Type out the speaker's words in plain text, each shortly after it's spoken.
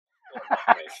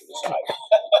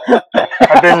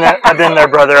I've been there,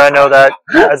 brother. I know that.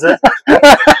 As a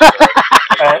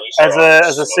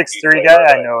 6'3" guy,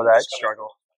 I know that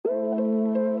struggle.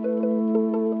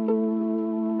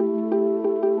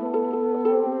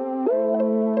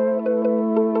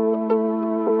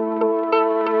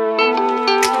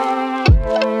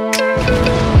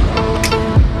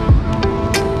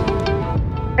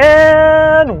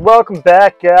 And welcome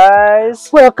back, guys.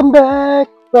 Welcome back.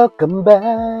 Welcome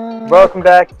back. Welcome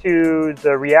back to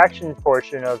the reaction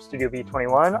portion of Studio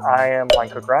B21. I am Line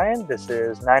Cook Ryan. This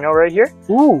is Nino right here.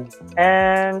 Ooh.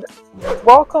 And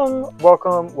welcome,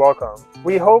 welcome, welcome.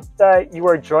 We hope that you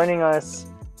are joining us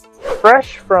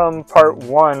fresh from part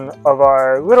 1 of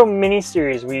our little mini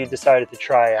series we decided to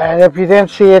try out. And if you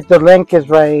didn't see it, the link is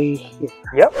right here.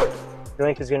 Yep. The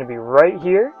link is going to be right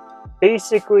here.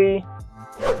 Basically,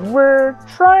 we're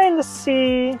trying to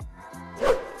see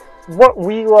what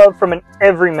we love from an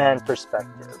everyman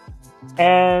perspective.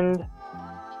 And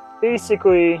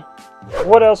basically,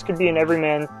 what else could be an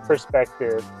everyman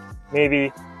perspective?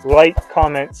 Maybe like,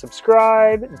 comment,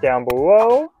 subscribe down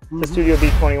below to Studio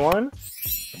B21,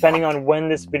 depending on when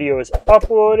this video is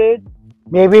uploaded.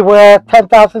 Maybe we're at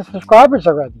 10,000 subscribers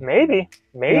already. Maybe.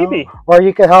 You know? Or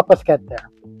you can help us get there.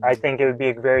 I think it would be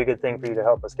a very good thing for you to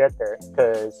help us get there,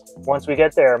 because once we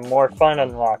get there, more fun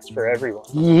unlocks for everyone.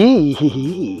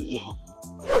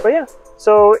 But yeah,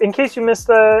 so in case you missed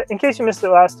it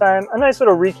last time, a nice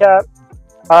little recap.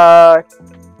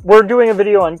 We're doing a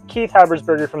video on Keith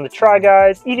Habersberger from the Try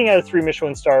Guys, eating at a 3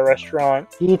 Michelin star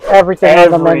restaurant. Eat everything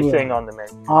on the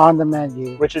menu. On the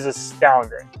menu, which is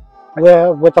astounding.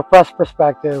 With a fresh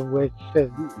perspective, which is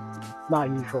not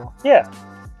usual. Yeah.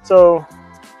 So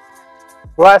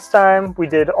last time we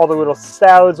did all the little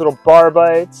salads, little bar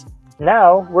bites.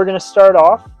 Now we're gonna start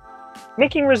off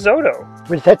making risotto.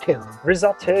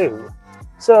 Risotto.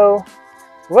 So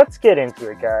let's get into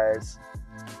it, guys.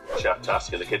 Chef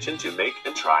Tusk in the kitchen to make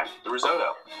and try the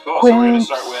risotto. Cool. So we're going to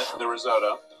start with the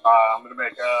risotto. I'm going to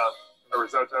make a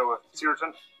risotto with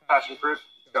Searton, passion fruit,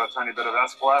 got a tiny bit of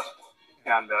escalate,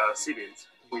 and sea beans.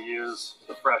 We use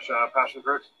the fresh passion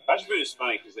fruit. Passion fruit is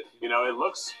funny because it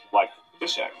looks like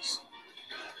fish eggs.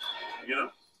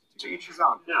 To each his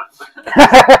own. Yeah.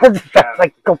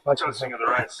 Toasting of the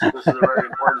rice. This is a very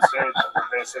important stage.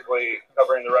 We're basically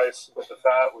covering the rice with the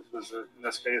fat, which was in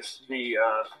this case the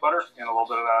butter and a little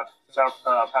bit of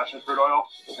that passion fruit oil.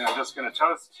 And I'm just going to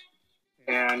toast,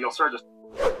 and you'll start to.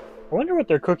 I wonder what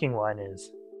their cooking wine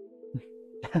is.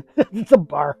 It's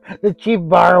the cheap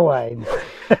bar wine.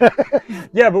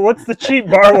 Yeah, but what's the cheap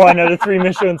bar wine at a 3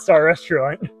 Michelin star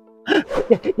restaurant?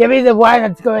 Give me the wine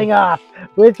that's going off.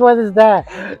 Which one is that?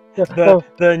 The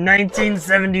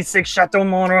 1976 Chateau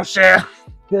Montrachet.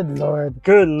 Good lord.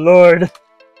 Good lord.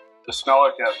 The smell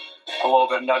it gets a little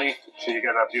bit nutty, so you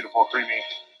get that beautiful creamy,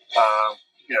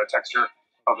 texture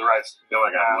of the rice. I feel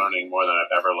like I'm learning more than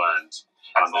I've ever learned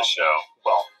on this show.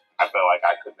 Well, I feel like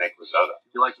I could make risotto.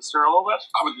 You like to stir a little bit?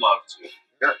 I would love to.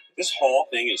 Sure. This whole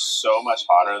thing is so much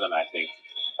hotter than I think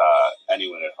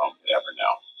anyone at home could ever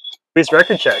know. Please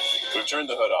record check. We've turned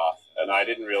the hood off, and I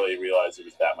didn't really realize there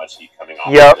was that much heat coming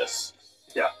off of this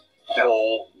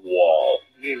whole wall.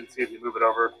 You can even see if you move it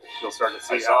over, you'll start to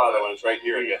see. I saw that when it's right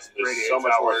here. I guess there's so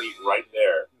much more heat right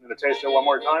there. I'm going to taste it one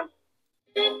more time.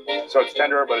 So it's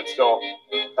tender, but it still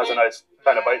has a nice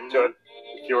kind of bite to it.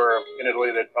 If you were in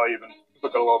Italy, they'd probably even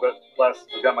cook it a little bit less.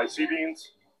 I've got my sea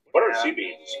beans. What are sea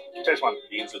beans? Taste one.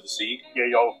 Beans of the sea? Yeah,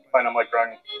 you'll find them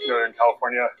growing here in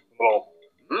California. Little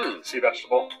sea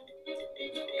vegetable.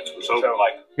 So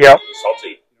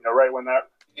salty. Right when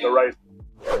the rice.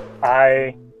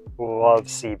 I love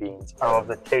sea beans. I love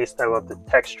the taste. I love the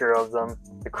texture of them.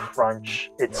 The crunch.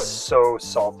 It's so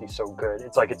salty, so good.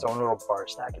 It's like its own little bar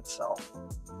snack itself.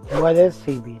 What is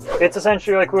sea beans? It's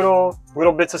essentially like little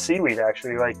bits of seaweed,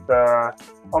 actually. I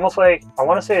want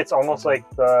to say it's almost like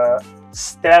the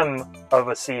stem of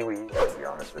a seaweed, to be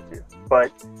honest with you.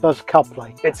 But so it's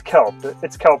kelp-like. It's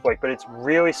kelp-like, but it's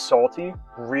really salty,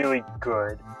 really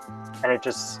good, and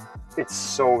it's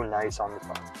so nice on the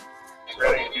tongue.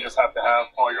 Really, you just have to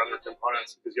have all your other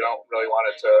components because you don't really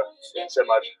want it to sit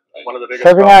much. One of the biggest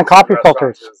serving on coffee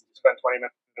filters is you spend 20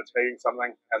 minutes making something,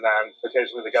 and then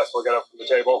occasionally the guests will get up from the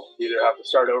table. You either have to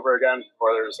start over again,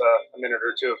 or there's a minute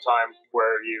or two of time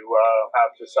where you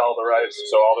have to sell the rice.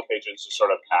 So all the patrons just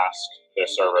sort of ask their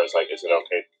servers, like, is it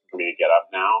okay for me to get up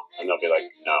now? And they'll be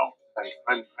like, no.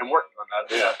 I'm working on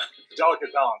that. Yeah, it's a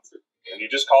delicate balance. And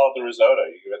you just call it the risotto.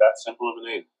 You give it that simple of a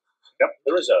name. Yep,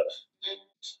 the risotto.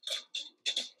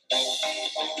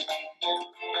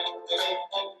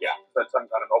 Yeah, that tongue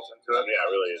kind of melts into it. Yeah,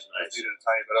 it really is nice. Needed a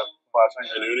tiny bit of flashing.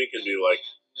 And uni can be like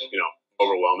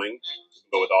overwhelming.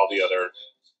 But with all the other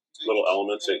little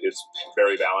elements, it's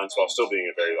very balanced while still being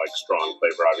a very strong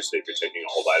flavor. Obviously, if you're taking a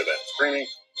whole bite of it, It's creamy.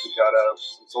 You've got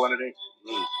some salinity.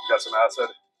 You've got some acid,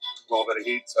 a little bit of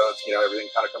heat. So it's everything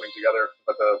kind of coming together.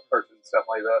 But the Persian's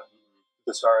definitely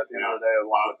the star at the end of the day,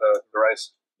 along with the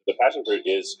rice. The passion fruit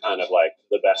is kind of like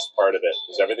the best part of it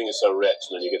because everything is so rich,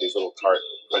 and then you get these little tart,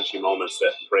 crunchy moments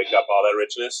that break up all that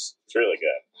richness. It's really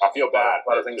good. I feel bad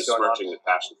for besmirching the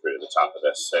passion fruit at the top of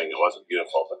this, saying it wasn't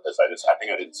beautiful because I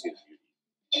think I didn't see the beauty.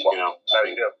 Now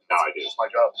you do. Now I do. It's my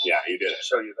job. Yeah, you did it.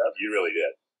 Show you that. You really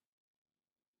did.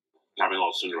 Having a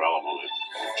little Cinderella moment.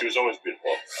 She was always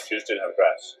beautiful. She just didn't have a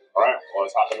dress. All right, well,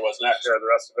 let's hop into what's next. Share the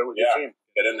rest of it with your team.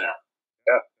 Get in there.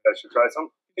 Yeah, I should try some.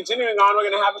 Continuing on, we're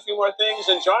going to have a few more things,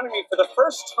 and joining me for the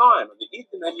first time on the Eat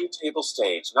the Menu table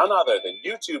stage, none other than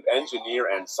YouTube engineer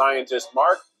and scientist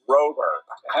Mark Rober.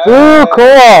 Ooh,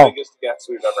 cool! Biggest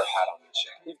guest we've ever had on the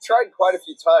show. You've tried quite a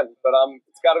few times, but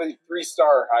it's got to be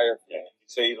 3-star or higher. Yeah,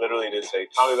 you literally did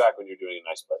say, "Call me back when you're doing a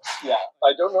nice place." Yeah,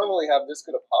 I don't normally have this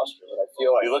good a posture, but I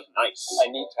feel like you look nice. I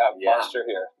need to have posture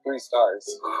here. 3 stars.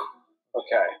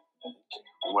 Okay.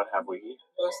 And what have we?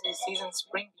 Those seasoned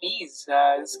spring peas.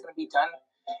 It's going to be done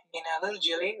in a little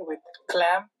jelly with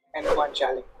clam and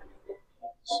guanciale.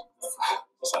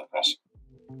 Is that fresh?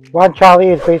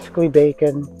 Guanciale is basically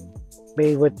bacon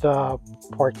made with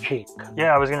pork cheek.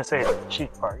 Yeah, I was gonna say the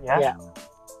cheek part. Yeah. Yeah.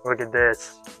 Look at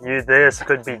this. This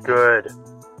could be good.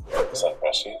 Is that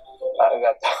fresh?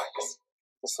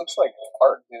 This looks like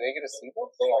art. Do they get to see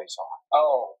this? They already saw it.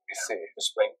 Oh, I see. The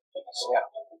spring. Yeah.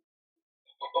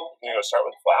 I'm gonna go start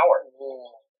with flour.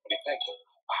 What do you think?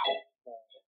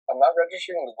 I'm not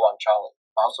registering the guanciale.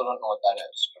 I also don't know what that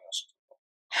is.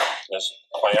 There's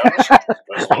clams.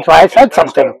 That's why I said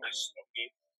something.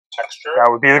 Texture. That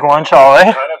would be the guanciale.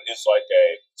 Kind of is like a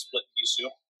split pea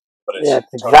soup, but it's Yeah,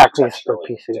 it's exactly a split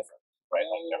texturally pea soup. different, right?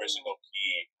 Like every single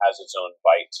pea has its own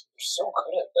bite. You're so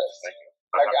good at this. Thank you.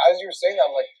 Like, as you were saying,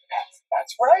 I'm like,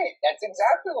 that's right. That's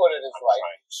exactly what it is I'm like.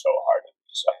 trying so hard in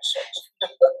these episodes.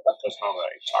 That's not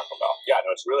what I talk about. Yeah,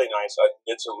 no, it's really nice.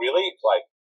 It's a really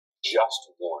just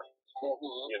warm.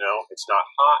 Mm-hmm. It's not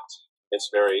hot.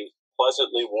 It's very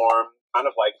pleasantly warm, kind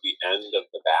of like the end of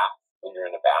the bath when you're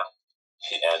in a bath.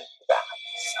 The end of the bath.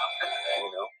 So good,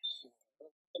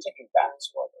 I'm taking baths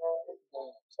more than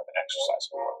I've been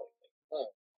exercising more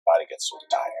lately. Body gets so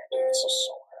tired. It's so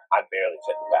sore. I barely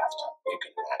fit in the bathtub. You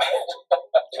can imagine.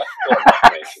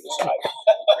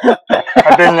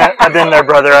 I've been there,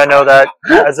 brother. I know that.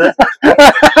 As a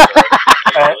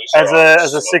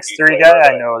 6'3" guy,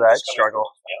 I know that struggle.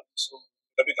 Yeah.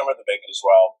 Could be coming with the bacon as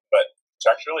well, but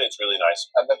texturally, it's really nice.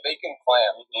 And the bacon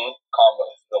clam combo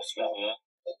feels good.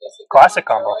 Classic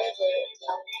combo.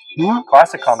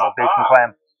 Classic combo, bacon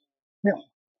clam.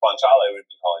 Guanciale we've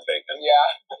been calling bacon.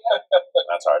 Yeah.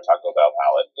 That's our Taco Bell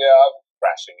palette. Yeah.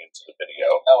 Crashing into the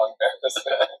video. How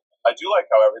embarrassing. I do like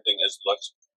how everything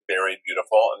looks very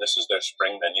beautiful, and this is their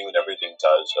spring menu, and everything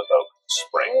does evoke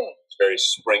spring. It's very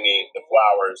springy. The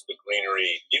flowers, the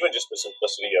greenery, even just the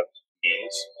simplicity of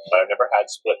peas. I've never had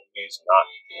split peas not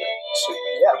soup.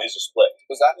 Yeah. These are split.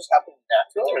 Does that just happen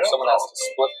naturally, or someone has to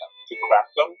split them? You crack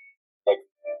them,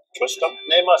 twist them.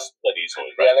 They must split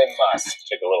easily, right? Yeah, they must.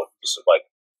 Take a little piece of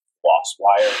floss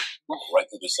wire right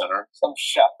through the center. Some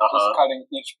chef just cutting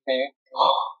each pea.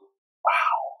 Wow.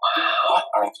 What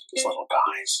are these little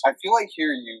guys? I feel like here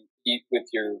you eat with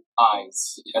your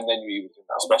eyes, and then you eat with your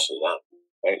mouth. Especially them.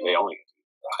 They only get to eat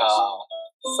with their eyes.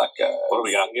 Sucker. What do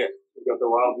we got here? We've got the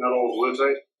wild nettle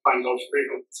veloute, Pine Gulch Creek.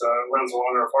 It runs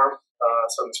along our farm.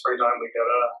 So in the springtime, we get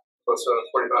close to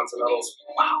 40 pounds of nettles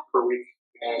per week.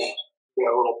 And we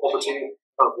have a little pulpatine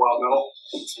of wild nettle,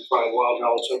 some fried wild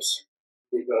nettle chips.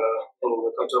 Keep a little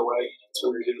ricotta away. It's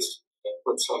been reduced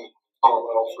with some olive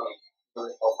oil from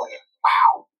Northern California.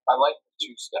 Wow. I like the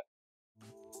 2-step.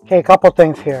 Okay, a couple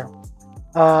things here.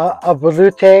 A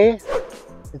veloute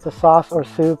is a sauce or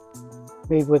soup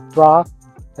made with broth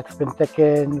that's been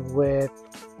thickened with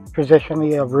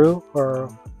traditionally a roux or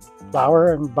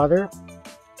flour and butter.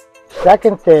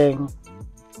 Second thing,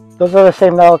 those are the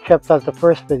same nettle chips as the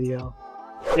first video.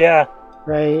 Yeah.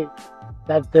 Right?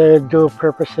 That they're dual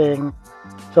purposing,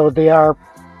 so they are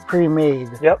pre-made.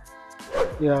 Yep.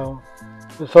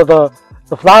 So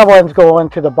the flour ones go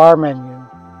into the bar menu.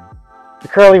 The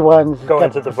curly ones go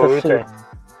into the veloute.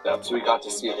 So we got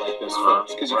to see it like this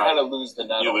first, because you kind of lose the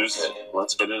nettle. You lose it.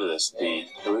 Let's get into this. The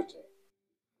veloute.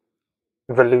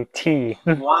 Velouté.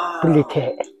 Wow.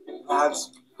 Veloute.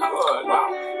 That's good. Wow.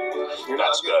 You're not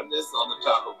That's getting good. this on the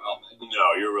Taco Bell menu.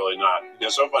 No, you're really not.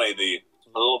 It's so funny. The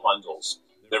little bundles,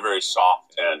 they're very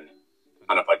soft and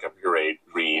kind of like a pureed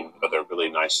green, but they're really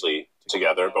nicely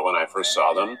together, but when I first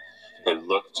saw them, they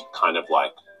looked kind of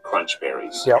like crunch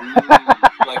berries. Yep.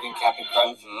 Like in Captain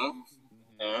Crunch.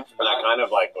 And I kind of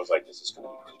like was like, is this going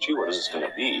to be crunchy? What is this going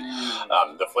to be?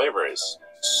 The flavor is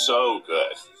so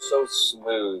good. So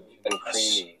smooth and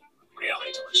creamy.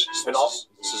 Really delicious.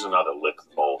 This is another lick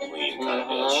the bowl clean kind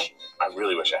of dish. I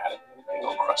really wish I had a big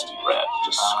old crusty bread.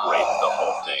 Just scrape the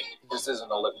whole thing. This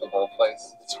isn't a lick the bowl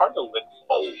place. It's hard to lick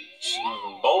bowls.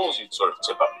 Bowls you'd sort of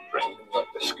tip up and drink. Like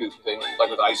the scoop thing,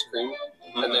 like with ice cream.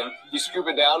 And then you scoop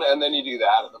it down, and then you do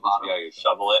that at the bottom. Yeah, you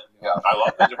shovel it. Yeah. I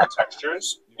love the different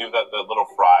textures. You do the little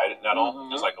fried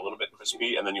nettle, is like a little bit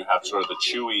crispy, and then you have sort of the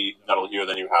chewy nettle here,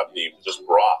 then you have the just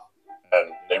broth.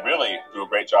 And they really do a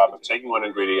great job of taking one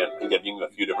ingredient and giving you a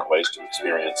few different ways to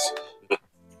experience.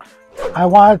 I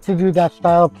wanted to do that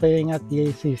style of playing at the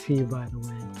ACC, by the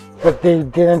way, but they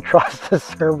didn't trust the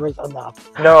servers enough.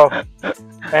 No,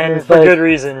 and It's for like- good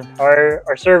reason. Our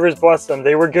servers, bless them,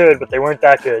 they were good, but they weren't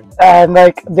that good. And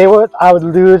like I would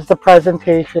lose the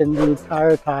presentation the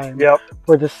entire time. Yep.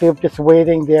 For the soup just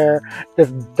waiting there,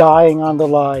 just dying on the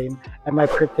line, and my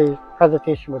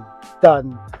presentation was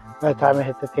done by the time I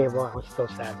hit the table. I was so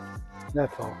sad.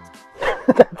 That's all.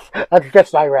 that's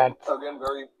just my rant. Again,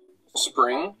 very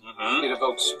spring. It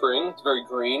evokes spring. It's very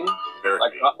green. Very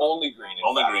Like green. not only green. in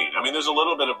Only fact. green. I mean, there's a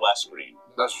little bit of less green,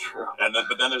 That's true. and then,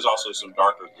 but then there's also some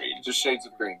darker green. Just shades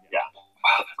of green.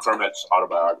 Kermit's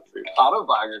autobiography.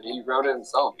 Autobiography. He wrote it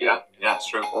himself. Yeah, it's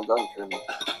true. Well done, Kermit.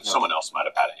 Someone else might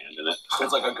have had a hand in it.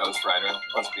 It's like a ghostwriter.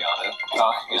 Let's be honest.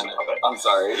 He's a puppet. I'm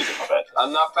sorry. He's a puppet.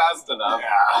 I'm not fast enough.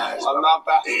 Yeah, I'm not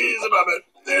fast. He's a puppet.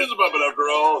 There's a puppet after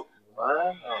all.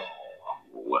 Wow.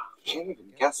 Can't even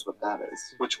guess what that is.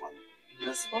 Which one?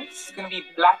 This one's gonna be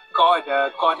Black Cod,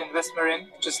 caught in West Marin,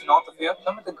 just north of here.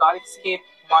 Come with the garlic scape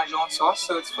Marjon sauce.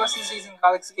 So it's first in season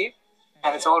garlic scape,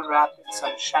 and it's all wrapped in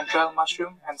some chanterelle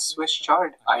mushroom and Swiss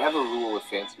chard. I have a rule with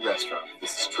fancy restaurants.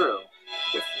 This is true.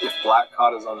 If black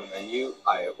cod is on the menu,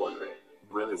 I order it.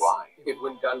 Really, why? If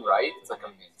when done right, it's like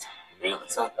amazing. Really?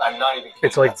 So I'm not even kidding.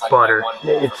 It's like That's butter. my one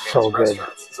rule It's for so fancy good.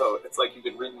 restaurants. So it's like you've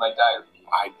been reading my diary.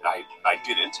 I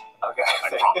didn't. Okay.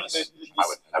 I promise.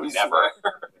 I would You never. swear?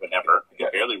 I would never. I can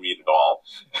barely read at all.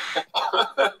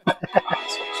 I'm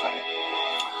so excited.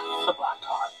 The black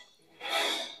cod.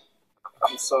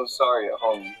 I'm so sorry at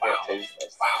home you can't taste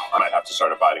this. Wow. I might have to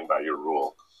start abiding by your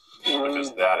rule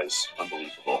because Mm, that is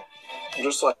unbelievable.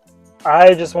 just like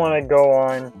I just want to go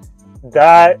on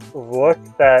that look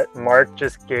that Mark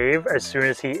just gave as soon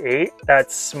as he ate.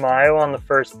 That smile on the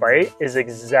first bite is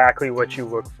exactly what you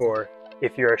look for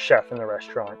if you're a chef in the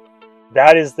restaurant.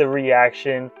 That is the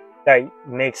reaction that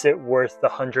makes it worth the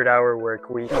 100-hour work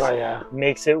weeks. Oh yeah.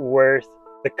 Makes it worth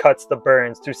the cuts, the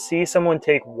burns. To see someone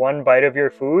take one bite of your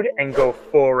food and go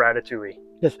full ratatouille.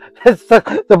 Just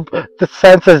the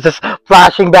senses just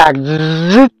flashing back.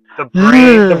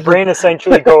 The brain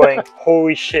essentially going,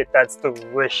 holy shit, that's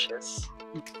delicious.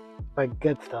 Like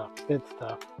good stuff. Good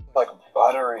stuff. like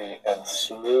buttery and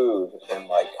smooth and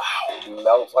like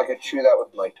melts. I could chew that with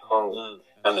my tongue.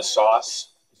 And the sauce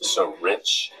is so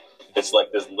rich. It's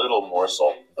like this little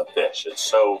morsel of fish. It's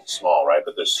so small, right?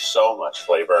 But there's so much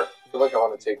flavor. I feel like I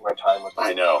want to take my time with it.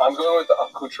 I know. I'm going with the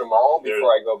accoutrement before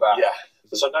I go back. Yeah.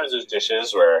 So sometimes there's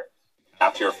dishes where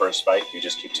after your first bite, you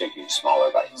just keep taking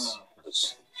smaller bites.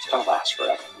 It's gonna last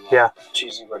forever.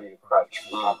 Cheesy ready to crunch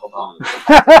from Taco Bell.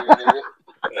 I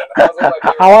That's my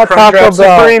favorite. want to talk Crunchwrap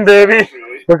about. Supreme, baby.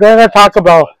 We're gonna talk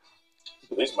about.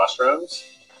 These mushrooms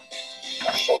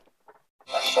are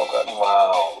so good.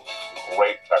 Wow.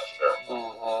 Great texture.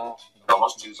 Mm-hmm.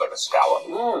 Almost tastes like a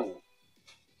scallop.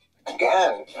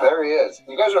 Again, there he is.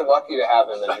 You guys are lucky to have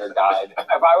him in your guide. If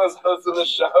I was hosting the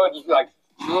show, I'd just be like,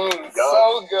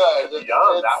 so good. Yum,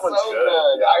 It's that one's so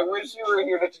good. Yeah. I wish you were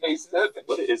here to taste it.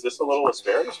 What is this? A little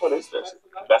asparagus? What is this?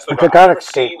 That's the It's a I've garlic never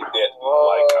seen steak. it.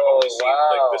 I've only seen wow.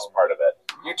 like this part of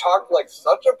it. You talk like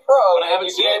such a pro, But I haven't and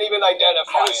you seen can't it. even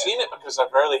identify I haven't seen it because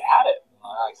I've rarely had it.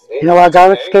 I see. You know what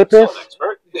garlic scape is? So an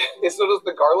expert. So does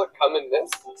the garlic come in this?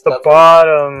 It's the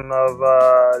bottom of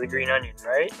the green onion,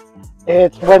 right?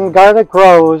 It's when garlic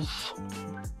grows.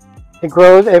 It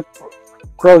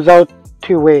grows out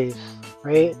two ways,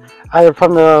 right? Either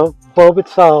from the bulb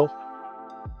itself,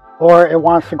 or it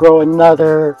wants to grow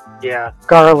another Yeah,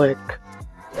 garlic.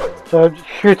 So it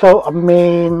shoots out a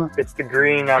main, it's the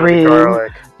green out Green. of the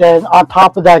garlic. then on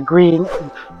top of that green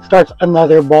starts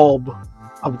another bulb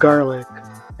of garlic,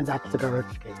 and that's the garlic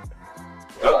scape.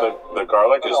 The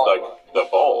garlic is like the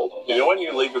bulb. You know when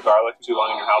you leave the garlic too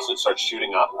long in your house, it starts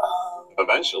shooting up?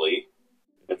 Eventually,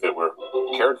 if it were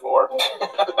cared for,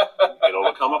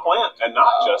 it'll become a plant and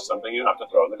not just something you have to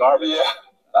throw in the garbage. Yeah.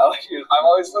 I'm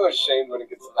always so ashamed when it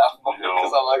gets to that point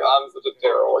because I'm like, I'm such a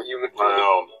terrible human being. I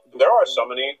know. There are so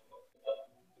many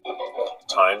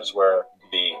times where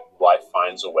the life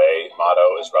finds a way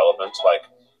motto is relevant. Like,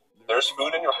 there's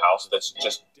food in your house that's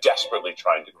just desperately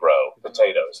trying to grow.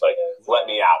 Potatoes. Like, let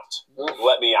me out.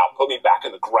 Let me out. Put me back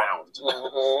in the ground.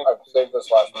 I've saved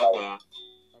this last night.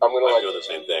 I'm gonna do the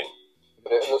same thing.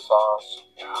 put it in the sauce.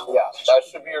 Yeah, that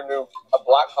should be your new. A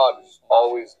black cod is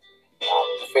always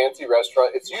a fancy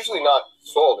restaurant. It's usually not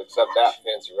sold except at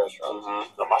fancy restaurants.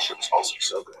 The mushroom sauce are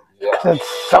so good. Yeah.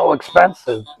 It's so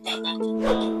expensive.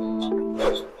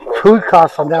 Food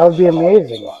costs on that would be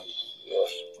amazing.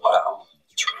 Wow.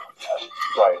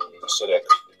 Right. Acidic.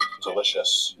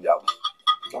 Delicious. Yep.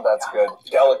 That's good.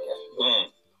 Delicate.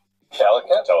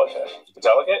 Delicate? Delicate.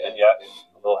 Delicate and yet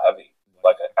a little heavy.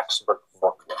 Like an expert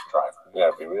forklift driver. Yeah,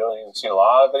 you've seen a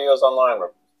lot of videos online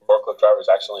where forklift drivers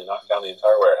actually knock down the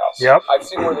entire warehouse. Yep. I've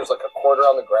seen where there's like a quarter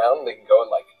on the ground. They can go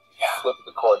and like flip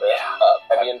the quarter.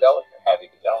 Heavy and delicate. Heavy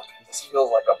and delicate. This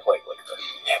feels like a plate licker.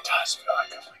 Yeah, it does feel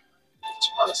like a plate. It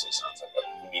honestly sounds like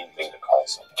a mean thing to call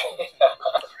someone.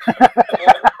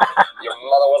 Your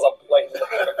mother was a plate licker.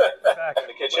 In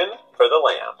the kitchen for the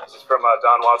lamb. This is from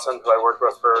Don Watson, who I worked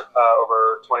with for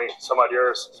over 20 some odd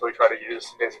years. So we try to use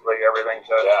basically everything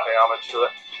to pay homage to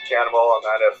the animal. And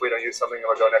then if we don't use something,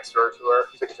 we'll go next door to our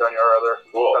Sikatonia, our other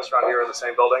restaurant here in the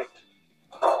same building.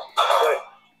 Okay.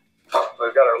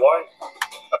 We've got our loin.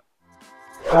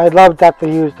 I love that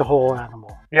they use the whole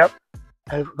animal. Yep.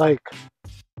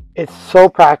 It's so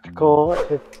practical.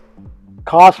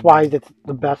 Cost-wise, it's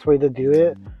the best way to do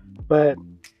it, but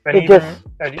And it even,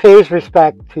 just pays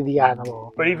respect to the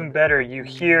animal. but even better, you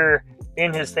hear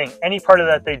in his thing, any part of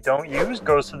that they don't use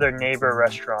goes to their neighbor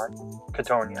restaurant,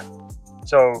 Katonia.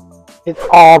 So It's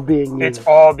all being used. it's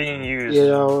all being used. You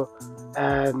know,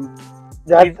 and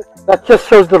that just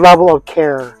shows the level of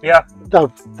care Yeah.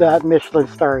 that Michelin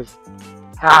stars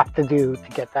have to do to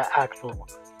get that actual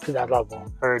to that level.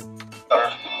 Heard.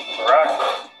 Correct.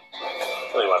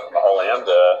 Really went from the whole lamb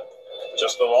to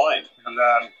just the loin. And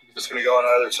then just going to go on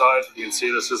either side. You can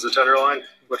see this is the tenderloin,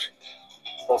 which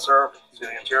full serve. See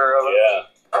the interior of it.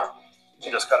 Yeah.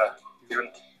 You just kind of even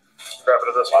grab it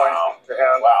at this point. Your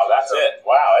hand. Wow, that's it.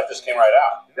 Wow, that just came right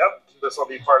out. Yep. This will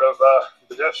be part of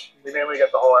the dish. We mainly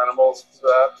get the whole animals so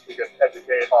that we can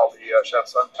educate all the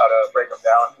chefs on how to break them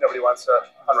down. Nobody wants to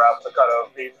unwrap the cut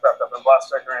of meat wrapped up in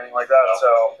plastic or anything like that. No. So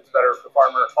it's better for the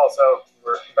farmer. Also,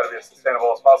 we're trying to be as sustainable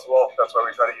as possible. That's why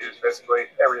we try to use basically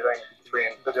everything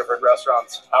between the different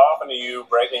restaurants. How often are you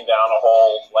breaking down a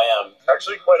whole lamb?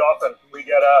 Actually, quite often. We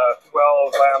get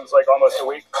 12 lambs like almost a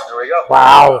week. There we go.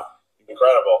 Wow.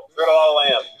 Incredible. We've got a lot of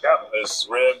lamb. Yep. There's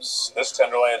ribs, this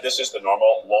tenderloin, this is the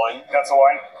normal loin. That's the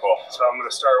loin. Cool. So I'm going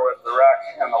to start with the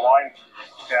rack and the loin.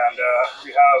 And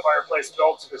we have a fireplace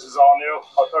built. This is all new.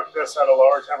 I'll cook this at a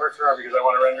lower temperature because I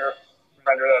want to render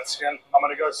that skin. I'm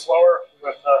going to go slower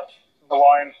with the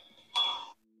loin.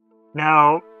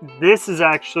 Now, this is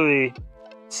actually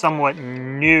somewhat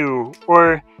new,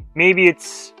 or maybe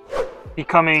it's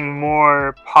becoming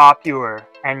more popular,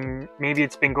 and maybe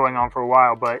it's been going on for a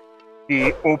while, but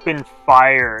the open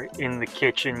fire in the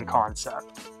kitchen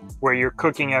concept, where you're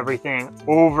cooking everything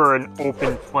over an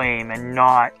open flame and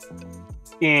not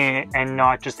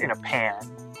just in a pan.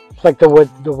 It's like the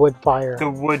wood fire. The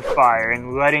wood fire,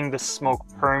 and letting the smoke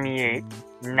permeate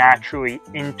naturally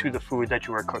into the food that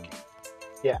you are cooking.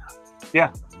 Yeah.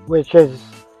 Yeah. Which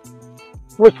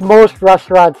most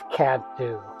restaurants can't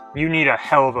do. You need a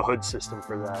hell of a hood system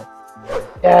for that.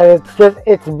 And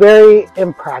it's very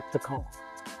impractical.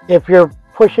 If you're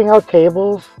pushing out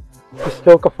tables to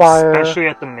stoke a fire, Especially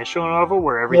at the Michelin level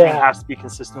where everything Yeah. has to be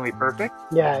consistently perfect.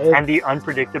 yeah, And the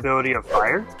unpredictability of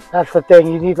fire. that's the thing.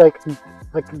 You need like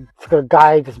a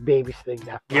guy just babysitting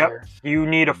that Yep. fire. You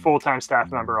need a full-time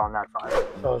staff member on that fire.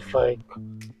 So it's like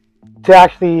to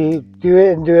actually do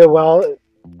it and do it well,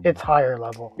 it's higher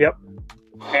level. Yep.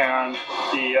 And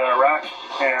the rack.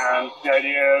 And the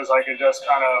idea is I can just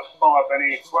kind of pull up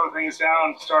any, slow things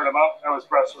down, start them up. That was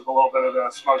pressed with a little bit of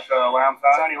the smoked lamb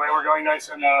fat. So anyway, we're going nice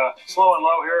and slow and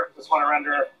low here. Just want to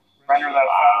render that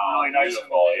fat really nice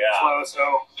beautiful, and slow.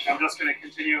 So I'm just going to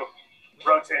continue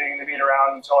rotating the meat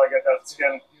around until I get that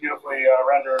skin beautifully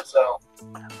rendered. So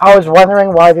I was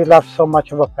wondering why they left so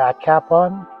much of a fat cap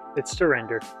on. It's to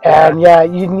render. And yeah,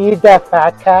 you need that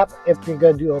fat cap if you're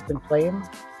gonna do open flame.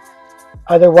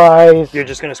 Otherwise, You're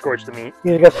just going to scorch the meat.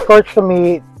 you get scorch the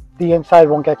meat, the inside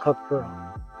won't get cooked through.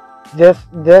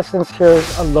 This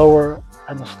ensures a lower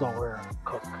and a slower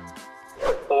cook.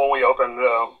 when we opened,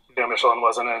 Michelin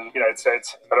wasn't in the United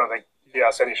States. I don't think he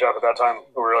asked any chef at that time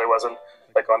who really wasn't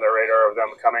like on the radar of them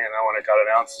coming, and then when it got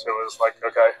announced, it was like,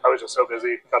 okay, I was just so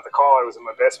busy. Got the call, I was in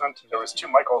my basement. There was 2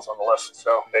 Michaels on the list,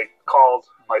 so they called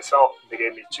myself. They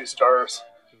gave me 2 stars.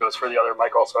 It was for the other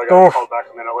Michael, so I got called back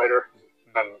a minute later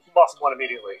and lost one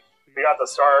immediately. We got the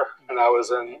star, and that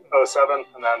was in 07,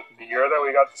 and then the year that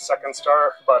we got the 2nd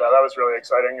star, but that was really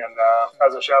exciting. And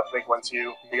as a chef, I think once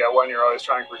you get 1, you're always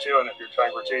trying for 2, and if you're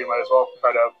trying for 2, you might as well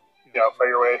try to, fight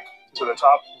your way to the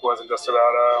top. It wasn't just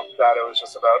about that, it was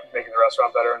just about making the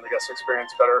restaurant better and the guest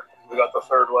experience better. We got the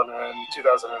 3rd one in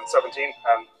 2017,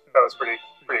 and that was pretty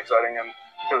exciting, and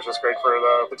it was just great for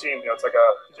the team. It's like a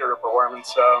zero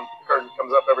performance. Curtain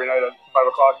comes up every night at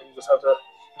 5 o'clock, and you just have to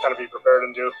kind of be prepared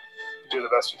and do the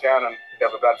best you can. And if you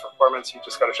have a bad performance, you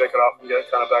just got to shake it off and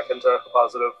get kind of back into a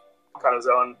positive kind of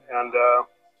zone and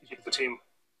keep the team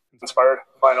inspired.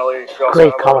 Finally,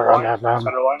 great color on that man.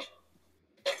 Line.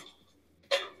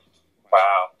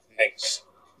 Wow, thanks.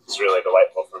 It's really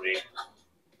delightful for me.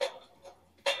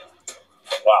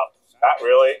 Wow, that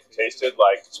really tasted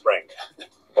like spring. A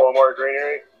little more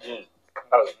greenery.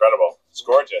 That was incredible. It's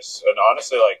gorgeous. And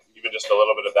honestly, like, even just a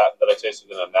little bit of that I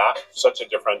tasted, and then that, such a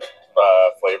different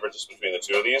flavor just between the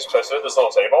 2 of these. Should I sit at this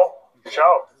little table?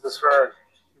 Show. This is for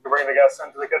bring the guests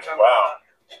into the kitchen. Wow.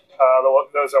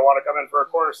 Those that want to come in for a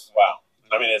course. Wow.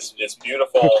 I mean, it's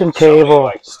beautiful. Kitchen so many, table.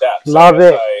 like, steps. Love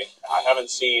it. I haven't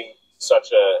seen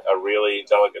such a really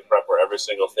delicate prep where every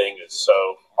single thing is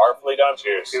so artfully done.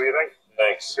 Cheers. See what you think?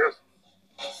 Thanks. Cheers.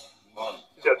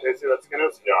 Yeah, tasty that skin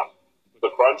is. Yeah. The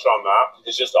crunch on that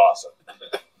is just awesome.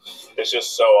 It's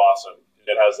just so awesome.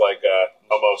 It has like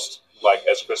almost like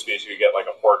as crispy as you get like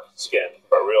a pork skin,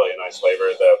 but really a nice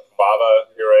flavor. The fava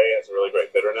puree has a really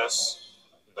great bitterness.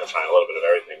 They're trying a little bit of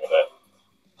everything with it.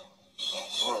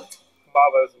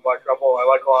 Fava and black truffle I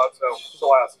like a lot. So it's the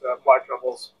last black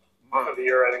truffles of the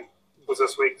year, I think, was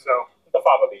this week. So The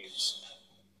fava beans.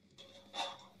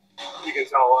 you can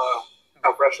tell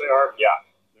how fresh they are. Yeah,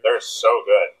 they're so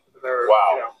good. They're,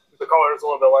 Wow. The color is a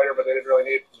little bit lighter, but they didn't really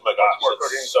need Oh my gosh, more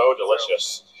cooking. it's so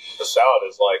delicious. The salad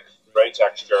is like great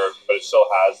texture, but it still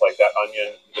has like that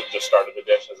onion that just started the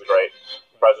dish has a great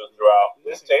presence throughout.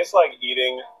 This tastes like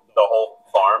eating the whole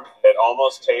farm. It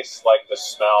almost tastes like the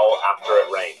smell after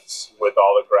it rains with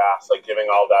all the grass, like giving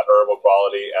all that herbal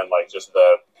quality and like just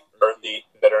the earthy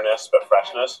bitterness but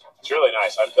freshness. It's really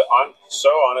nice. I'm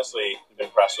so honestly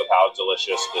impressed with how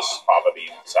delicious this fava bean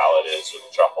salad is with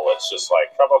truffle. It's just like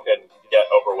truffle can get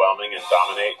overwhelming and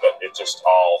dominate, but it just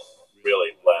all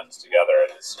really blends together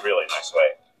in this really nice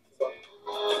way.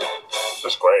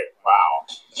 That's great. Wow.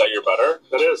 Is that your butter?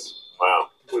 That is. Wow.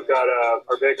 We've got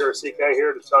our baker CK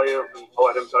here to tell you. I'll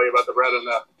let him tell you about the bread and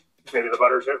maybe the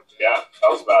butter too. Yeah,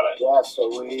 tell us about it. Yeah,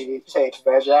 so we take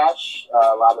veg ash,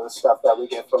 a lot of the stuff that we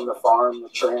get from the farm, the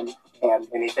trim, and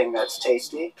anything that's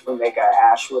tasty. We make an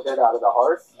ash with it out of the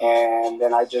hearth. And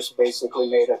then I just basically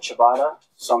made a ciabatta,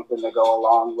 something to go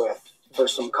along with. For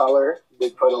some color, we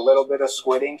put a little bit of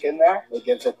squid ink in there. It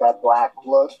gives it that black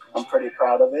look. I'm pretty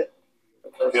proud of it.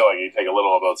 I feel like you take a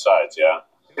little of both sides, yeah?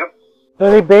 Yep.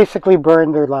 So they basically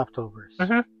burn their leftovers.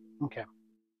 Mm-hmm. Okay.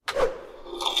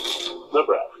 The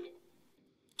bread.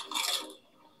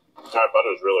 That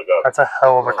butter is really good. That's a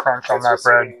hell of a crunch on that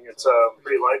bread. It's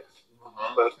pretty light,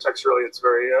 but texturally it's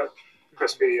very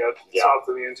crispy, soft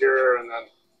in the interior, and then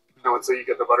once you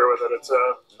get the butter with it, it's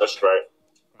That's great.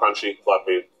 Crunchy,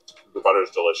 fluffy. The butter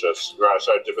is delicious. I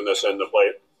started dipping this in the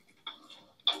plate.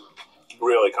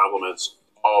 Really complements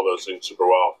all those things super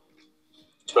well.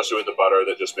 Especially with the butter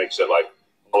that just makes it like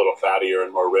a little fattier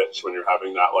and more rich when you're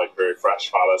having that like very fresh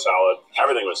fava salad.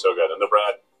 Everything was so good. And the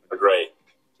bread are great.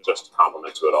 Just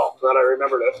compliment to it all. glad I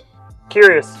remembered it.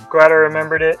 Curious, glad I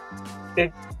remembered it.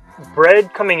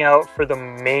 Bread coming out for the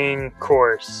main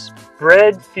course.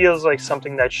 Bread feels like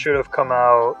something that should have come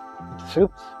out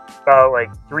Soups? about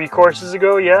like 3 courses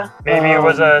ago, yeah? Maybe it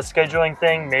was a scheduling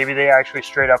thing. Maybe they actually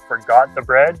straight up forgot the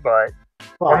bread, but...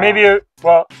 Or maybe, you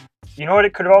know what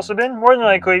it could have also been? More than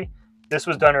likely, this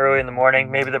was done early in the morning.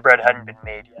 Maybe the bread hadn't been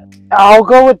made yet. I'll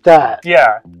go with that.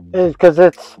 Yeah. Because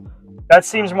it's... That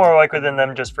seems more likely than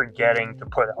them just forgetting to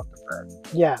put out the bread.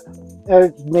 Yeah.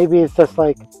 Maybe it's just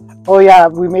like, oh yeah,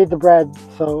 we made the bread,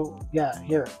 so yeah,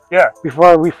 here. Yeah.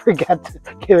 Before we forget to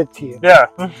give it to you. Yeah.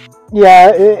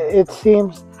 Yeah, it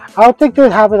seems... I don't think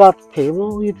they'd have it at the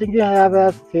table. You think they'd have it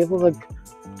at the table, like,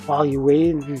 while you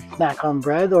wait and you snack on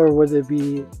bread, or would it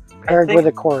be paired with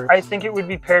a course? I think it would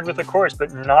be paired with a course,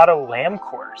 but not a lamb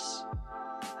course.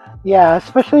 Yeah,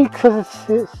 especially because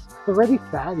it's already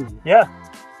fatty. Yeah.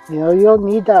 You know, you don't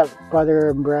need that butter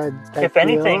and bread type If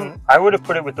anything, feel. I would have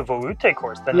put it with the velouté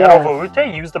course. The Yeah. nettle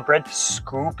velouté, use the bread to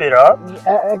scoop it up.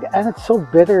 And it's so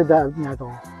bitter, that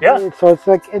nettle. Yeah. So it's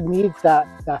like it needs that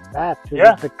fat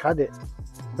to cut it.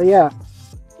 But yeah,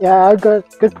 I got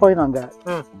good point on that.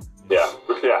 Yeah,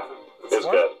 it's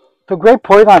good. So great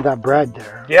point on that bread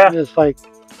there. Yeah. It's like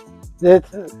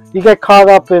you get caught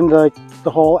up in the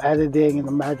whole editing and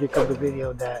the magic of the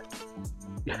video that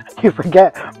you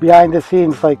forget behind the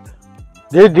scenes, like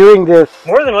they're doing this.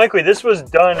 More than likely, this was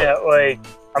done at like,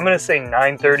 I'm gonna say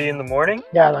 9:30 in the morning.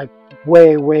 Yeah, like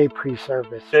way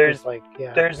pre-service. There's like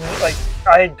There's like,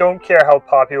 I don't care how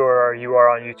popular you are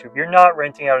on YouTube. You're not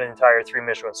renting out an entire 3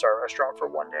 Michelin star restaurant for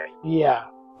one day. Yeah,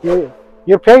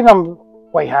 you're paying them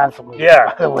quite handsomely.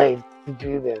 Yeah. By the way, to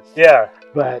do this. Yeah.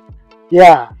 But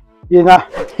yeah, you're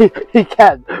not. You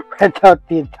can't rent out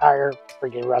the entire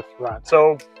freaking restaurant.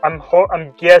 So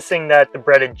I'm guessing that the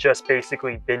bread had just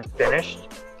basically been finished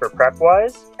for prep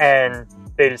wise, and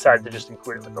they decided to just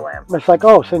include it with the lamb. It's like,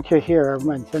 oh, since you're here,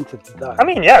 and since it's done. I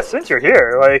mean, yeah, since you're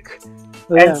here, like,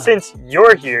 Yeah. and since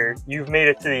you're here, you've made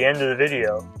it to the end of the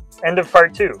video, end of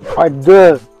part 2. Part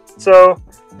 2. So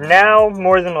now,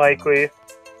 more than likely,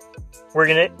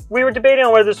 we were debating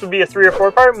on whether this would be a 3 or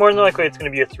 4 part. More than likely, it's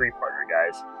going to be a 3-parter,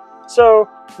 guys. So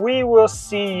we will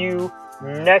see you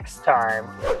next time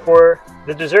for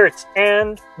the desserts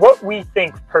and what we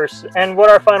think and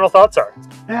what our final thoughts are.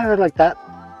 Yeah, I like that.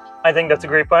 I think that's a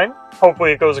great plan.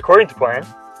 Hopefully it goes according to plan.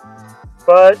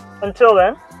 But until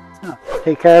then,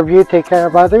 Take care of you, take care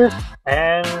of others.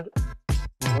 and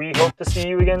we hope to see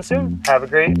you again soon. Have a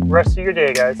great rest of your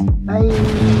day, guys.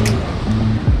 Bye.